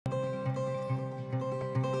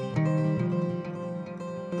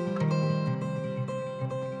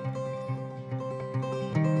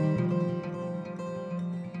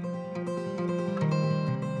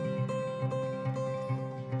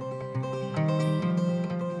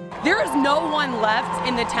There is no one left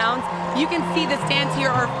in the towns. You can see the stands here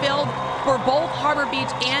are filled for both Harbor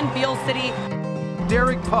Beach and Beale City.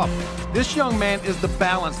 Derek Pfaff, this young man is the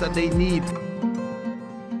balance that they need.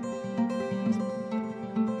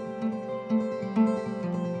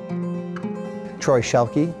 Troy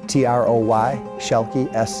Schelke, T-R-O-Y,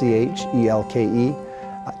 Schelke, S-C-H-E-L-K-E,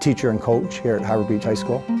 teacher and coach here at Harbor Beach High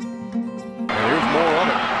School. And here's more of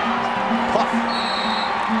it. Pfaff.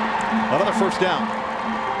 Another first down.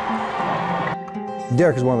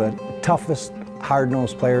 Derek is one of the toughest,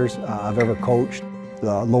 hard-nosed players I've ever coached.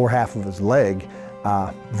 The lower half of his leg,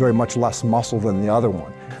 very much less muscle than the other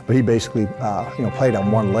one. But he basically played on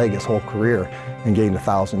one leg his whole career and gained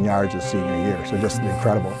 1,000 yards his senior year, so just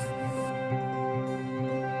incredible.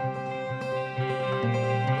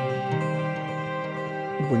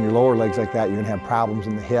 When your lower leg's like that, you're going to have problems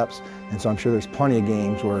in the hips, and so I'm sure there's plenty of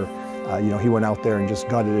games where he went out there and just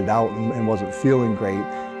gutted it out and wasn't feeling great.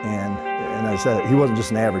 And I said, he wasn't just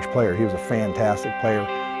an average player, he was a fantastic player,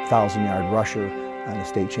 1,000-yard rusher on the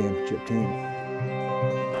state championship team.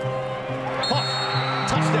 Pfaff,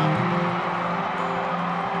 touchdown.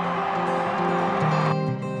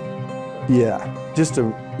 Yeah, just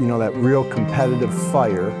that real competitive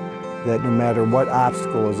fire that no matter what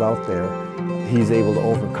obstacle is out there, he's able to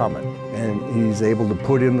overcome it. And he's able to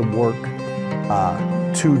put in the work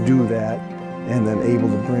to do that, and then able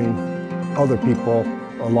to bring other people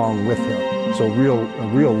along with him. So a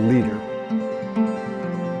real leader.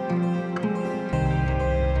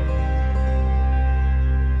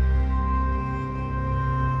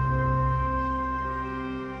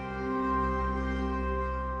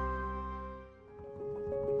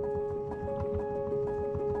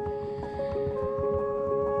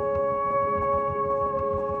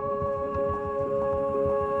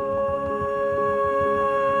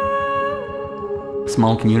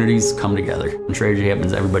 Small communities come together. When tragedy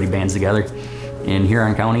happens, everybody bands together. In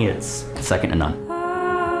Huron County, it's second to none.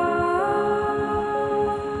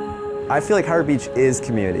 I feel like Harbor Beach is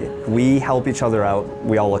community. We help each other out.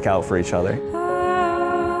 We all look out for each other.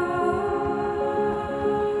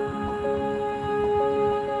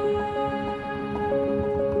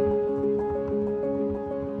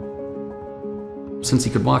 Since he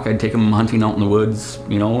could walk, I'd take him hunting out in the woods,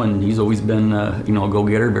 and he's always been, a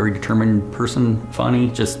go-getter, very determined person, funny,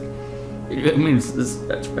 it's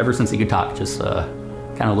ever since he could talk, just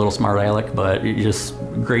kind of a little smart aleck, but just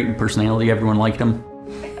great personality, everyone liked him.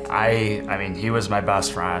 I mean, he was my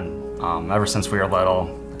best friend ever since we were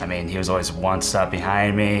little. I mean, he was always one step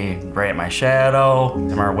behind me, right at my shadow. I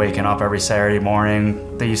remember waking up every Saturday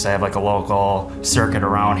morning. They used to have like a local circuit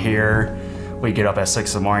around here. We'd get up at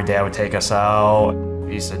 6 in the morning, Dad would take us out.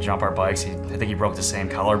 We used to jump our bikes. I think he broke the same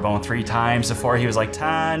collarbone 3 times before he was like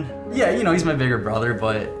 10. Yeah, he's my bigger brother,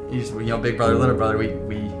 but he's, big brother, little brother.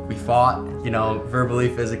 We fought,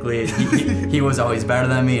 verbally, physically. He was always better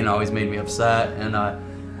than me and always made me upset. And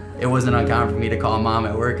it wasn't uncommon for me to call Mom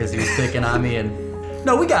at work because he was picking on me. And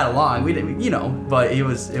no, we got along. We didn't, but it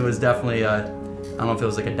was definitely I don't know if it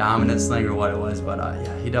was like a dominance thing or what it was, but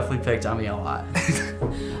yeah, he definitely picked on me a lot.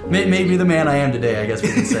 Made me the man I am today, I guess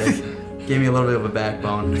we can say. Gave me a little bit of a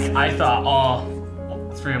backbone. I thought all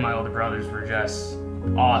 3 of my older brothers were just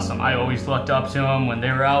awesome. I always looked up to them when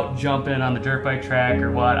they were out jumping on the dirt bike track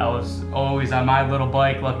or what. I was always on my little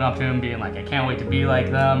bike looking up to him, being like, I can't wait to be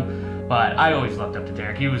like them. But I always looked up to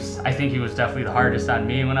Derek. I think he was definitely the hardest on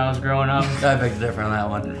me when I was growing up. I beg to differ on that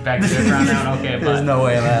one. Beg to differ on that one, okay. But there's no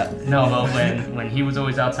way of that. No, but when he was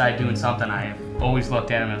always outside doing something, I always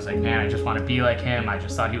looked at him and was like, man, I just want to be like him. I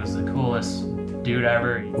just thought he was the coolest dude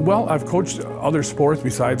ever. Well, I've coached other sports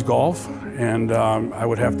besides golf, and I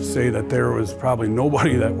would have to say that there was probably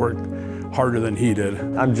nobody that worked harder than he did.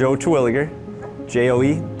 I'm Joe Terwilliger,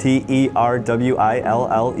 Joe-Terwilliger.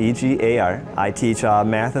 I teach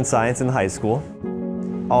math and science in high school.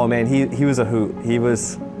 Oh man, he was a hoot.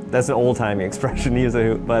 That's an old-timey expression, he was a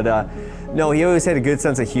hoot. But no, he always had a good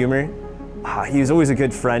sense of humor. He was always a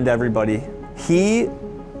good friend to everybody. He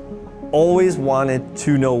always wanted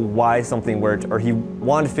to know why something worked, or he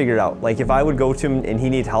wanted to figure it out. Like if I would go to him and he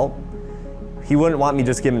needed help, he wouldn't want me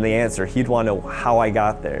just give him the answer. He'd want to know how I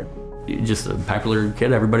got there. Just a popular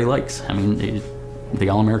kid everybody likes. I mean, the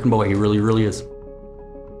all-American boy, he really, really is.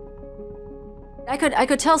 I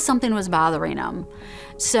could tell something was bothering him.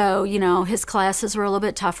 So, his classes were a little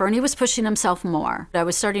bit tougher and he was pushing himself more. I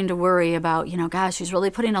was starting to worry about, gosh, he's really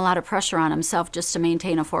putting a lot of pressure on himself just to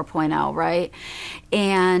maintain a 4.0, right?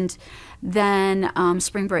 And then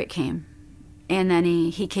spring break came, and then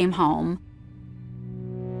he came home.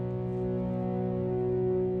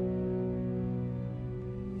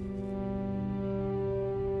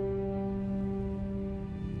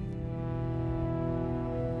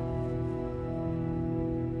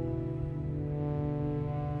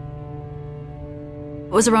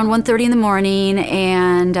 It was around 1:30 in the morning,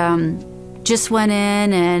 and just went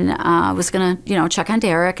in and was gonna, check on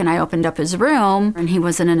Derek, and I opened up his room, and he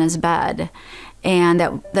wasn't in his bed. And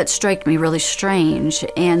that struck me really strange.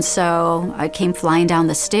 And so I came flying down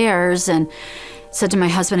the stairs and said to my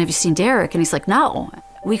husband, "Have you seen Derek?" And he's like, "No."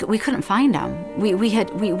 We couldn't find him.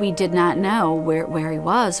 We did not know where he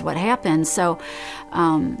was, what happened. So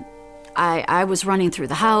I was running through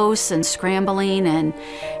the house and scrambling,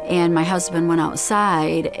 and my husband went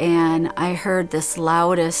outside, and I heard this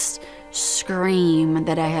loudest scream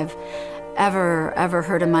that I have ever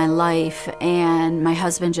heard in my life. And my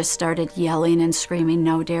husband just started yelling and screaming,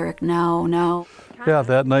 "No, Derek, no, no." Yeah,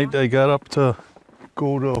 that night I got up to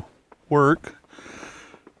go to work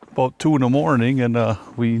about 2 in the morning, and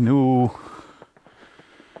we knew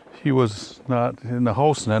he was not in the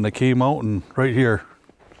house, and then I came out, and right here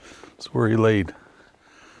is where he laid.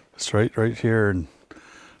 It's right here, and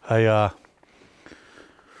I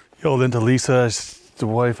yelled into Lisa, the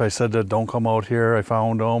wife. I said, "Don't come out here." I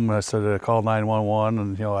found him. I said, "I called 911,"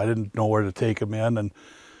 and I didn't know where to take him in, and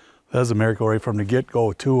that was a miracle right from the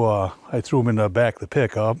get-go too. I threw him in the back of the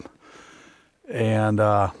pickup, and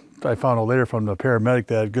I found out later from the paramedic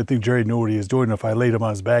that good thing Jerry knew what he was doing. If I laid him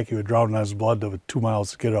on his back, he would drown in his blood of 2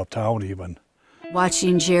 miles to get uptown even.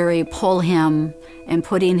 Watching Jerry pull him and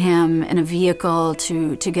putting him in a vehicle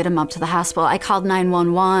to get him up to the hospital, I called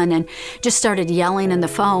 911 and just started yelling in the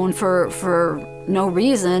phone for no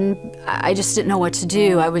reason. I just didn't know what to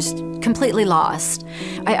do. I was completely lost.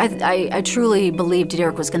 I truly believed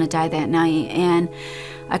Derek was going to die that night, and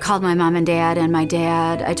I called my mom and dad, and my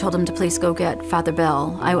dad, I told him to please go get Father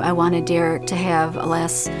Bill. I wanted Derek to have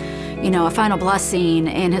a final blessing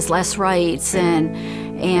and his last rites, and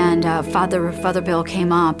Father Bill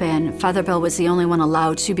came up, and Father Bill was the only one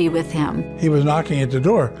allowed to be with him. He was knocking at the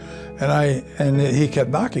door, and he kept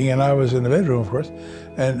knocking, and I was in the bedroom, of course,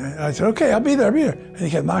 and I said, "Okay, I'll be there, and he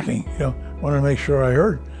kept knocking, wanted to make sure I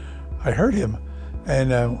heard him, and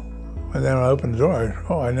then when I opened the door,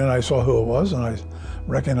 and then I saw who it was, and I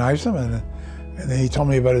recognized him, and then he told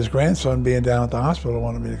me about his grandson being down at the hospital,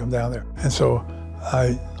 wanted me to come down there, and so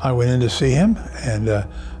I went in to see him, and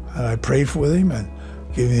I prayed with him and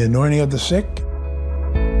gave him the anointing of the sick.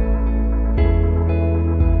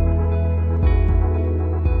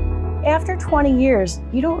 After 20 years,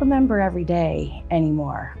 you don't remember every day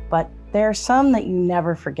anymore, but there are some that you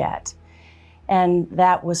never forget. And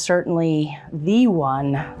that was certainly the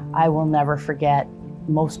one I will never forget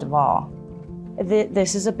most of all.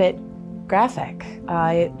 This is a bit graphic.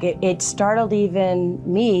 It startled even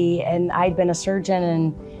me, and I'd been a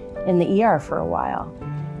surgeon in the ER for a while.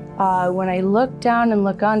 When I looked down and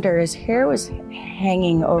looked under, his hair was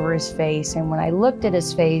hanging over his face, and when I looked at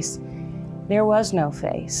his face, there was no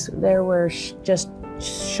face. There were just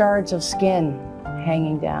shards of skin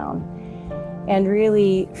hanging down. And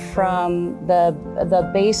really, from the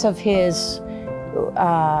base of his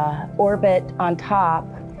orbit on top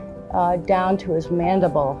down to his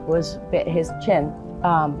mandible, his chin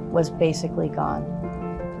was basically gone.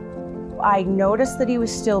 I noticed that he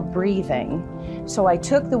was still breathing, so I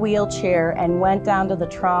took the wheelchair and went down to the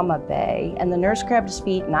trauma bay, and the nurse grabbed his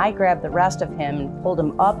feet and I grabbed the rest of him and pulled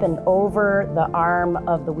him up and over the arm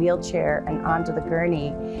of the wheelchair and onto the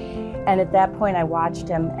gurney. And at that point I watched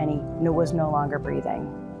him, and he was no longer breathing.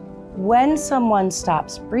 When someone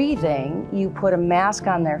stops breathing, you put a mask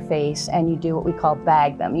on their face and you do what we call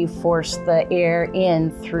bag them. You force the air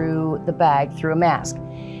in through the bag, through a mask.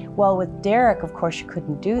 Well, with Derek, of course, you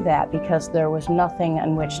couldn't do that because there was nothing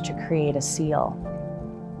on which to create a seal.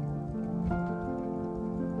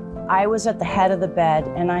 I was at the head of the bed,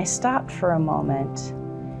 and I stopped for a moment,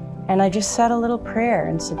 and I just said a little prayer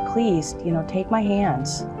and said, "Please, take my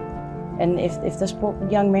hands." And if this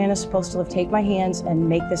young man is supposed to live, take my hands and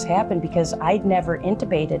make this happen, because I'd never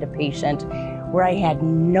intubated a patient where I had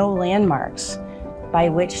no landmarks by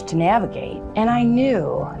which to navigate. And I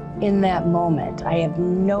knew in that moment, I have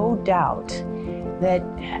no doubt that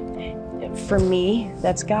for me,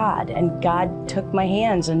 that's God. And God took my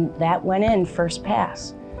hands, and that went in first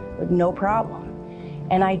pass with no problem.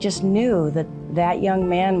 And I just knew that that young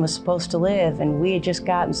man was supposed to live, and we had just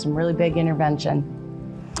gotten some really big intervention.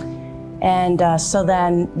 And so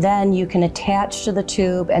then you can attach to the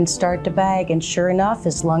tube and start to bag, and sure enough,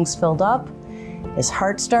 his lungs filled up, his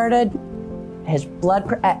heart started, his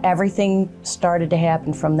blood, everything started to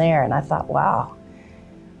happen from there. And I thought, wow,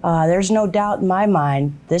 there's no doubt in my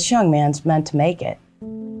mind, this young man's meant to make it.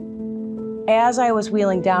 As I was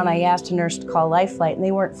wheeling down, I asked a nurse to call Life Flight, and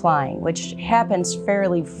they weren't flying, which happens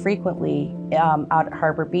fairly frequently out at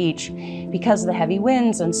Harbor Beach because of the heavy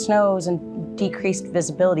winds and snows and decreased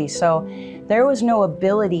visibility. So there was no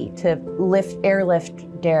ability to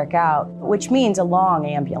airlift Derek out, which means a long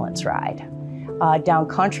ambulance ride down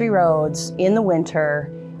country roads in the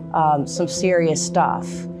winter, some serious stuff.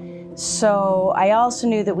 So I also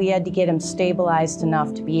knew that we had to get him stabilized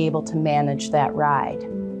enough to be able to manage that ride.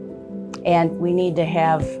 And we need to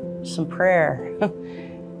have some prayer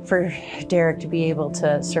for Derek to be able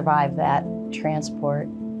to survive that transport.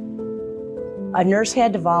 A nurse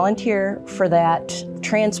had to volunteer for that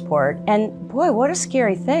transport, and boy, what a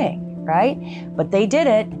scary thing, right? But they did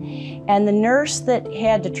it, and the nurse that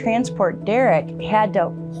had to transport Derek had to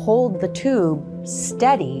hold the tube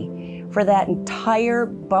steady for that entire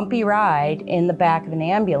bumpy ride in the back of an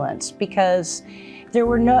ambulance because there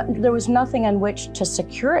was nothing on which to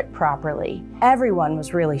secure it properly. Everyone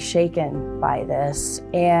was really shaken by this,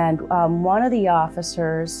 and one of the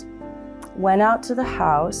officers went out to the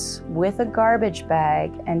house with a garbage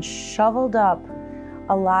bag and shoveled up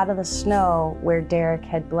a lot of the snow where Derek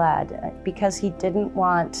had bled because he didn't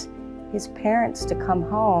want his parents to come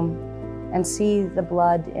home and see the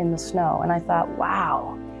blood in the snow. And I thought,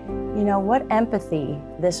 wow, you know, what empathy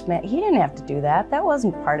this man. He didn't have to do that. That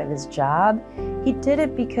wasn't part of his job. He did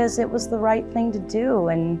it because it was the right thing to do,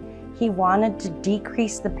 and he wanted to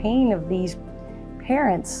decrease the pain of these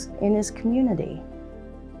parents in his community.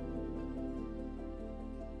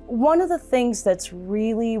 One of the things that's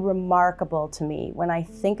really remarkable to me when I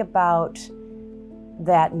think about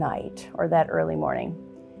that night or that early morning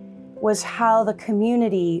was how the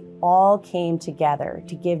community all came together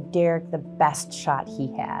to give Derek the best shot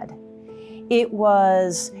he had. It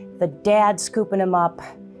was the dad scooping him up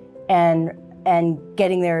and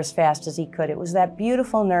getting there as fast as he could. It was that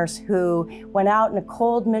beautiful nurse who went out in a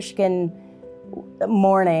cold Michigan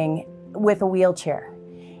morning with a wheelchair.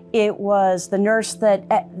 It was the nurse that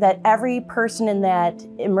every person in that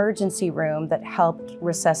emergency room that helped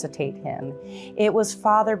resuscitate him. It was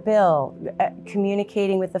Father Bill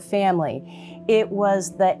communicating with the family. It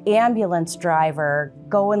was the ambulance driver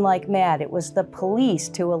going like mad. It was the police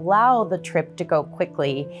to allow the trip to go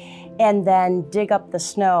quickly and then dig up the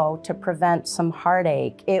snow to prevent some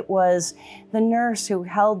heartache. It was the nurse who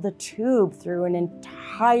held the tube through an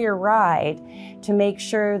entire ride to make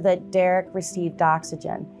sure that Derek received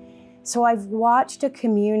oxygen. So I've watched a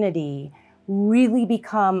community really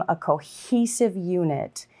become a cohesive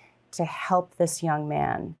unit to help this young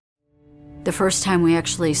man. The first time we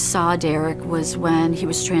actually saw Derek was when he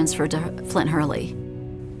was transferred to Flint Hurley.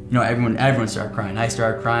 You know, everyone started crying. I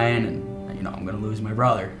started crying, and you know, I'm gonna lose my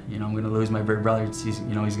brother. You know, I'm gonna lose my big brother. He's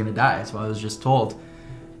gonna die. That's what I was just told.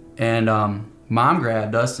 And Mom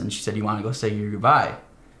grabbed us and she said, "You want to go say your goodbye?"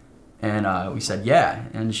 And we said, yeah.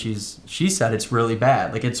 And she said, it's really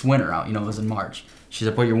bad. Like, it's winter out, you know, it was in March. She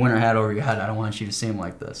said, put your winter hat over your head. I don't want you to see him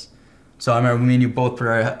like this. So I remember me and you both put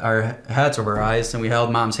our hats over our eyes, and we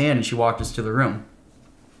held Mom's hand, and she walked us to the room.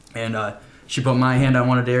 And she put my hand on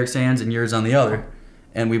one of Derek's hands and yours on the other.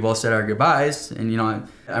 And we both said our goodbyes. And, you know,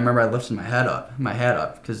 I remember I lifted my hat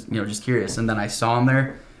up, because, you know, just curious. And then I saw him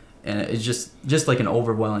there. And it's just like an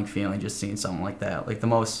overwhelming feeling just seeing something like that. Like the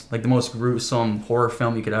most gruesome horror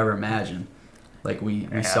film you could ever imagine. Like we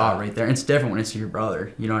saw it right there. And it's different when it's your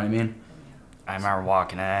brother, you know what I mean? I remember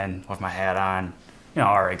walking in with my hat on, you know,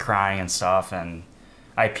 already crying and stuff, and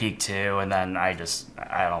I peeked too, and then I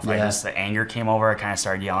don't know if the anger came over. I kind of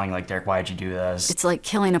started yelling like, Derek, why'd you do this? It's like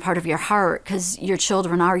killing a part of your heart, because your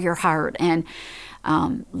children are your heart, and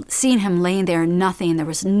seeing him laying there, there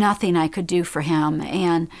was nothing I could do for him,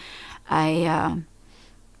 and I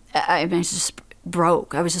just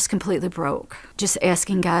broke. I was just completely broke. Just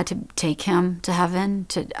asking God to take him to heaven,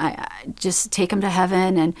 just take him to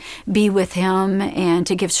heaven and be with him, and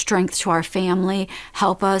to give strength to our family,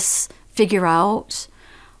 help us figure out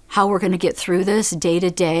how we're going to get through this day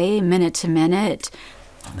to day, minute to minute.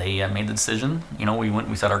 They made the decision. You know,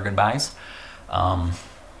 we said our goodbyes.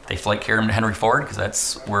 They flight carried him to Henry Ford because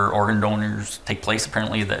that's where organ donors take place.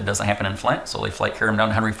 Apparently that doesn't happen in Flint, so they flight carried him down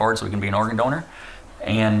to Henry Ford so he can be an organ donor.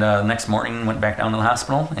 And the next morning went back down to the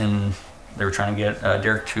hospital, and they were trying to get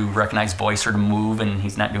Derek to recognize voice or to move, and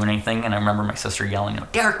he's not doing anything. And I remember my sister yelling,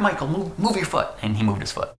 Derek, Michael, move your foot. And he moved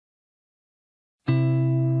his foot.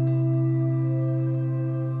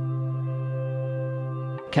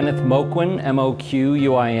 Kenneth Moquin,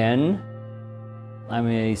 M-O-Q-U-I-N. I'm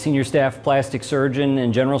a senior staff plastic surgeon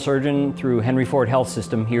and general surgeon through Henry Ford Health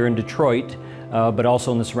System here in Detroit, but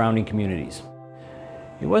also in the surrounding communities.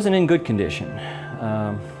 He wasn't in good condition.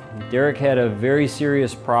 Derek had a very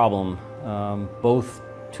serious problem, both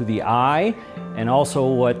to the eye and also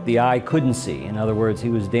what the eye couldn't see. In other words, he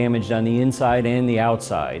was damaged on the inside and the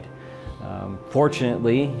outside.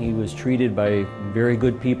 Fortunately, he was treated by very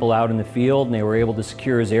good people out in the field, and they were able to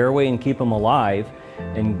secure his airway and keep him alive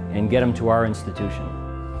and get him to our institution.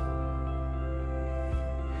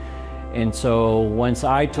 And so once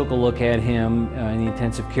I took a look at him in the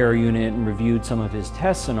intensive care unit and reviewed some of his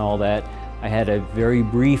tests and all that, I had a very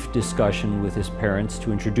brief discussion with his parents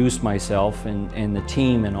to introduce myself and the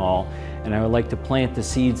team and all. And I would like to plant the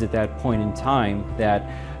seeds at that point in time that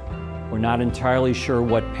we're not entirely sure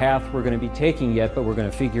what path we're going to be taking yet, but we're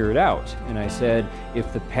going to figure it out. And I said,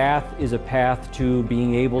 if the path is a path to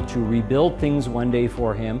being able to rebuild things one day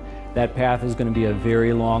for him, that path is going to be a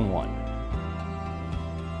very long one.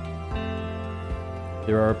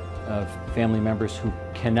 There are family members who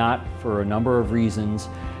cannot, for a number of reasons,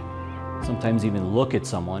 sometimes even look at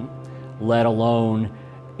someone, let alone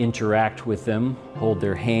interact with them, hold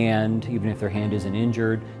their hand, even if their hand isn't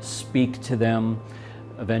injured, speak to them,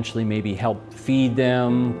 eventually maybe help feed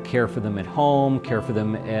them, care for them at home, care for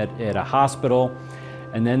them at a hospital.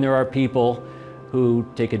 And then there are people who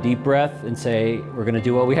take a deep breath and say, we're going to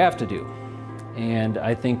do what we have to do. And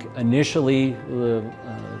I think initially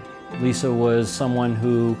Lisa was someone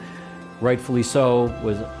who, rightfully so,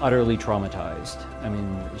 was utterly traumatized. I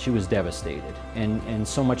mean, she was devastated, and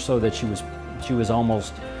so much so that she was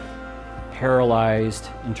almost paralyzed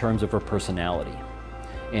in terms of her personality.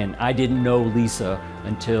 And I didn't know Lisa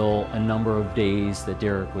until a number of days that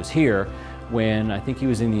Derek was here, when I think he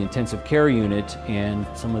was in the intensive care unit, and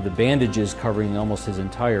some of the bandages covering almost his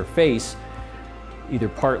entire face either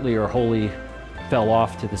partly or wholly fell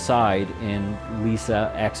off to the side, and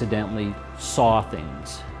Lisa accidentally saw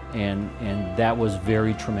things, and that was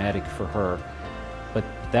very traumatic for her. But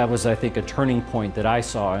that was, I think, a turning point that I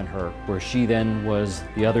saw in her, where she then was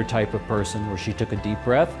the other type of person where she took a deep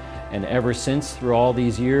breath, and ever since, through all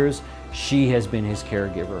these years, she has been his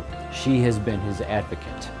caregiver. She has been his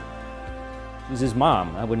advocate. She's his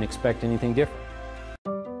mom. I wouldn't expect anything different.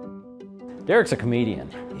 Derek's a comedian.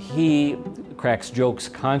 He cracks jokes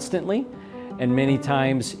constantly, and many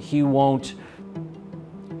times he won't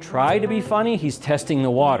try to be funny, he's testing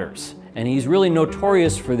the waters. And he's really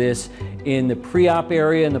notorious for this in the pre-op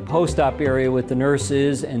area and the post-op area with the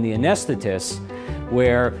nurses and the anesthetists,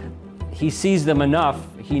 where he sees them enough,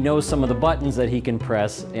 he knows some of the buttons that he can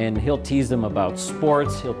press, and he'll tease them about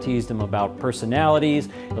sports, he'll tease them about personalities,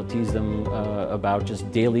 he'll tease them about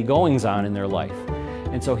just daily goings-on in their life.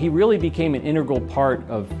 And so he really became an integral part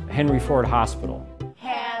of Henry Ford Hospital.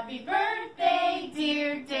 Happy birthday,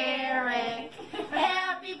 dear Derek.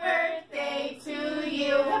 Happy birthday to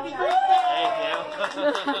you. Happy birthday.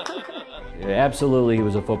 Absolutely, he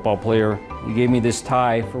was a football player. He gave me this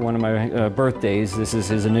tie for one of my birthdays. This is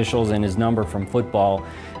his initials and his number from football.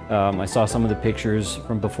 I saw some of the pictures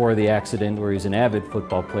from before the accident where he's an avid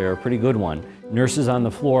football player, a pretty good one. Nurses on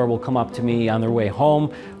the floor will come up to me on their way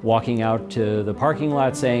home, walking out to the parking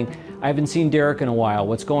lot saying, I haven't seen Derek in a while.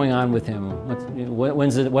 What's going on with him?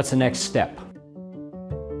 What's the next step?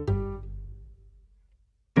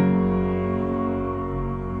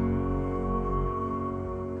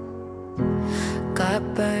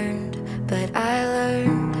 Got burned, but I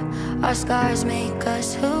learned our scars make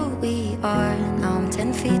us who we are. Now I'm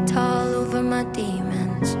 10 feet tall over my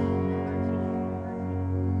demons.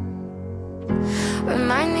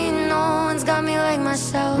 Remind me no one's got me like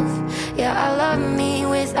myself. Yeah, I love me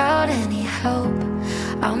without any help.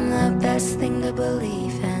 I'm the best thing to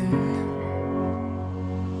believe in.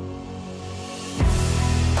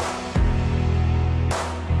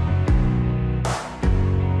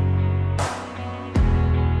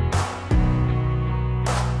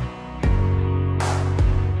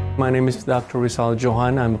 My name is Dr. Rizal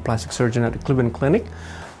Johan. I'm a plastic surgeon at the Cleveland Clinic,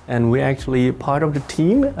 and we're actually part of the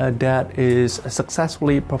team that is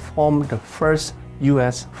successfully performed the first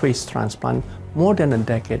U.S. face transplant more than a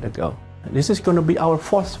decade ago. This is going to be our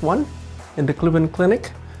fourth one in the Cleveland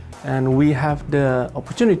Clinic, and we have the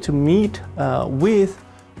opportunity to meet with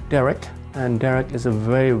Derek, and Derek is a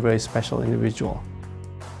very, very special individual.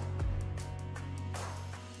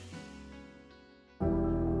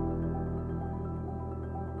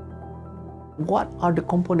 What are the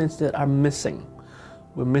components that are missing?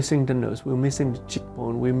 We're missing the nose, we're missing the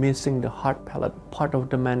cheekbone, we're missing the hard palate, part of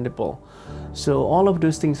the mandible. So all of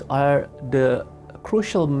those things are the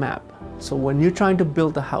crucial map. So when you're trying to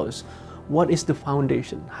build a house, what is the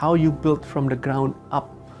foundation? How you build from the ground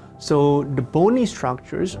up? So the bony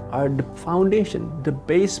structures are the foundation, the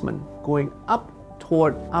basement, going up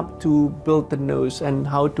to build the nose, and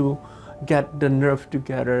how to get the nerve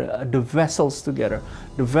together, the vessels together.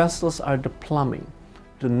 The vessels are the plumbing.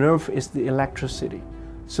 The nerve is the electricity.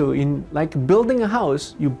 So in like building a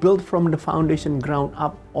house, you build from the foundation ground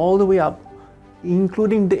up, all the way up,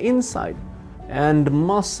 including the inside and the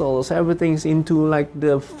muscles, everything's into like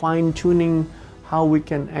the fine tuning, how we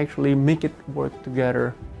can actually make it work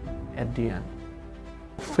together at the end.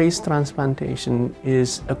 Face transplantation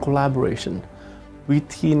is a collaboration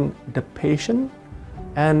between the patient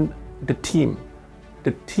and the team.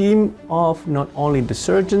 The team of not only the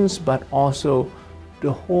surgeons, but also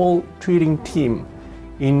the whole treating team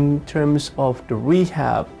in terms of the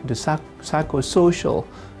rehab, the psychosocial,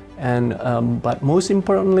 and but most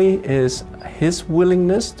importantly is his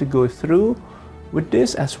willingness to go through with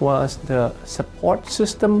this, as well as the support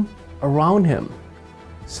system around him.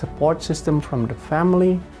 Support system from the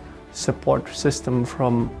family, support system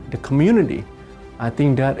from the community. I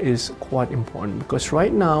think that is quite important, because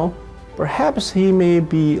right now, perhaps he may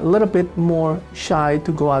be a little bit more shy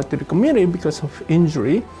to go out to the community because of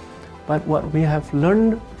injury, but what we have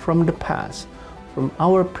learned from the past, from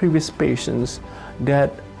our previous patients,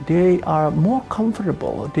 that they are more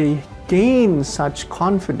comfortable, they gain such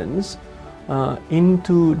confidence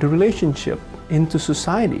into the relationship, into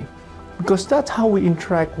society, because that's how we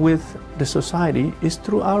interact with the society, is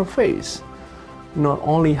through our face. Not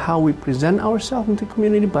only how we present ourselves in the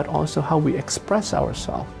community, but also how we express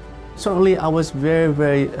ourselves. Certainly, I was very,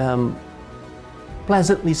 very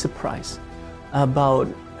pleasantly surprised about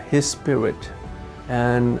his spirit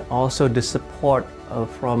and also the support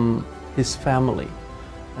from his family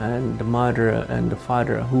and the mother and the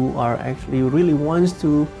father, who are actually really wants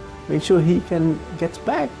to make sure he can get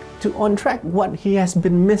back to on track what he has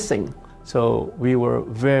been missing. So we were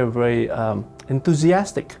very, very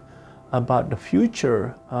enthusiastic about the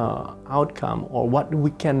future outcome, or what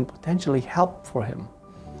we can potentially help for him,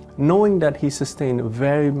 knowing that he sustained a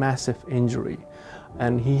very massive injury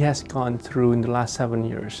and he has gone through in the last 7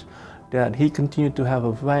 years, that he continued to have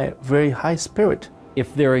a very, very high spirit.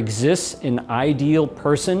 If there exists an ideal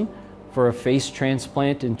person for a face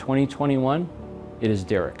transplant in 2021, it is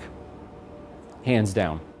Derek, hands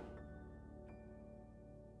down.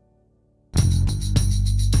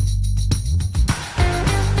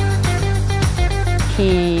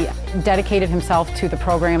 He dedicated himself to the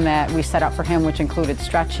program that we set up for him, which included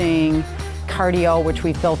stretching, cardio, which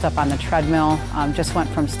we built up on the treadmill, just went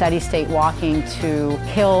from steady state walking to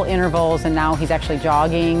hill intervals, and now he's actually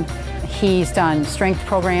jogging. He's done strength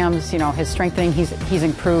programs, you know, his strengthening, he's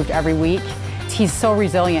improved every week. He's so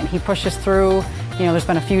resilient, he pushes through. You know, there's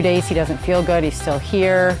been a few days he doesn't feel good, he's still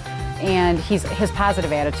here, and his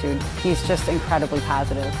positive attitude, he's just incredibly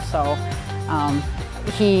positive. So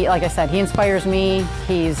he, like I said, he inspires me.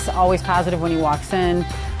 He's always positive when he walks in,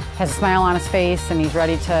 has a smile on his face, and he's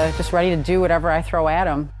ready to do whatever I throw at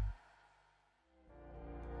him.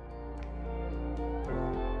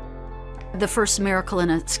 The first miracle in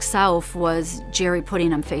itself was Jerry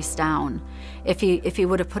putting him face down. If he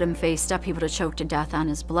would have put him face up, he would have choked to death on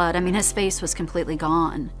his blood. I mean, his face was completely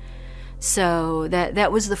gone. So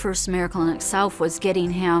that was the first miracle in itself, was getting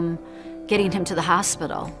him to the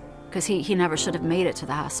hospital, because he never should have made it to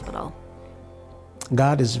the hospital.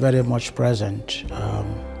 God is very much present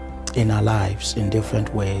in our lives in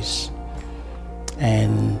different ways.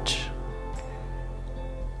 And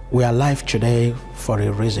we are alive today for a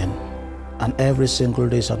reason. And every single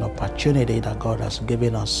day is an opportunity that God has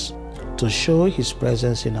given us to show His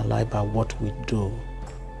presence in our life by what we do,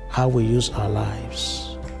 how we use our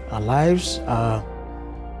lives. Our lives are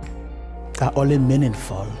only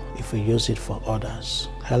meaningful if we use it for others,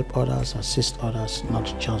 help others, assist others,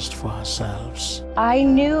 not just for ourselves. I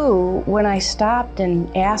knew when I stopped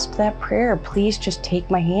and asked that prayer, please just take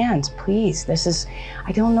my hands, please.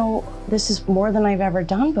 I don't know, this is more than I've ever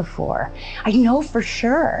done before. I know for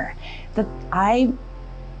sure that I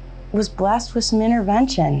was blessed with some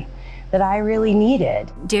intervention that I really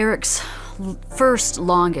needed. Derek's first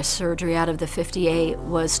longest surgery out of the 58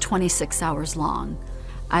 was 26 hours long.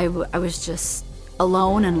 I was just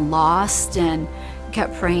alone and lost, and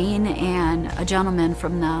kept praying, and a gentleman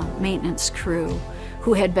from the maintenance crew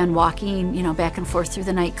who had been walking, you know, back and forth through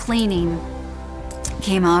the night cleaning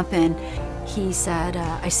came up, and he said,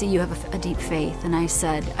 I see you have a deep faith. And I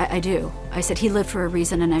said, I do. I said, he lived for a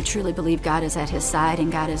reason, and I truly believe God is at his side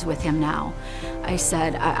and God is with him now. I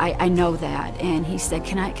said, I know that. And he said,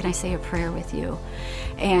 can I say a prayer with you?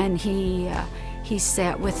 And he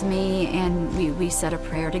sat with me, and we said a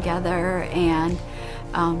prayer together, and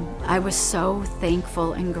I was so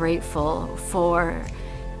thankful and grateful for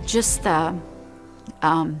just the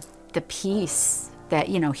peace that,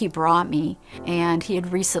 you know, he brought me. And he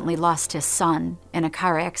had recently lost his son in a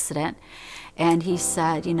car accident, and he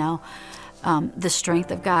said, you know, the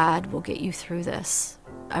strength of God will get you through this.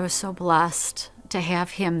 I was so blessed to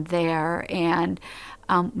have him there, and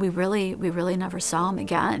we really never saw him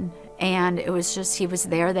again. And it was just, he was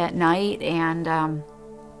there that night, and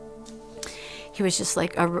he was just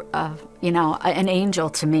like an angel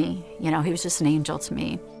to me. You know, he was just an angel to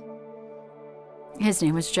me. His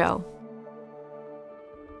name was Joe.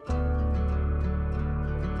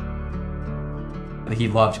 He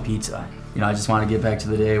loved pizza. You know, I just want to get back to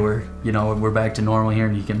the day where, you know, we're back to normal here,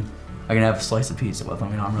 and I can have a slice of pizza with him.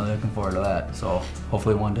 You know, I'm really looking forward to that. So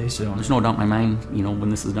hopefully one day soon. There's no doubt in my mind, you know, when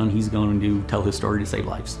this is done, he's going to tell his story to save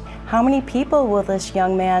lives. How many people will this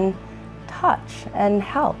young man touch and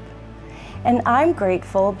help? And I'm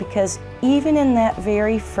grateful because even in that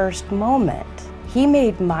very first moment, he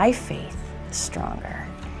made my faith stronger.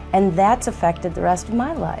 And that's affected the rest of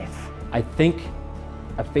my life. I think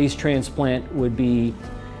a face transplant would be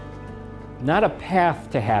not a path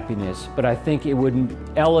to happiness, but I think it would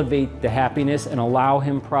elevate the happiness and allow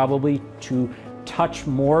him probably to touch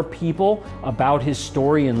more people about his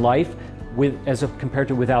story in life compared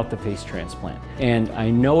to without the face transplant. And I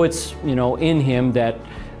know it's, you know, in him that,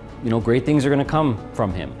 you know, great things are going to come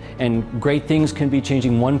from him, and great things can be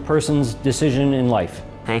changing one person's decision in life.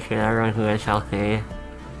 Thank you to everyone who has helped me.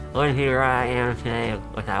 Look here I am today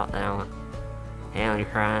without them. Family,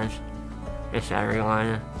 friends, just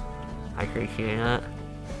everyone. I appreciate it.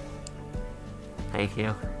 Thank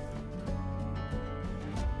you.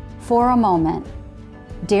 For a moment,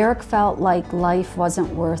 Derek felt like life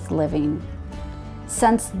wasn't worth living.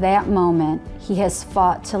 Since that moment, he has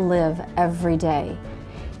fought to live every day.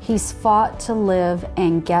 He's fought to live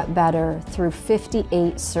and get better through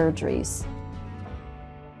 58 surgeries.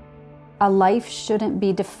 A life shouldn't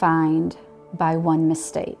be defined by one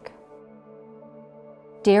mistake.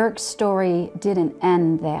 Derek's story didn't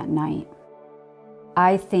end that night.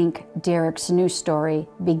 I think Derek's new story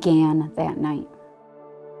began that night.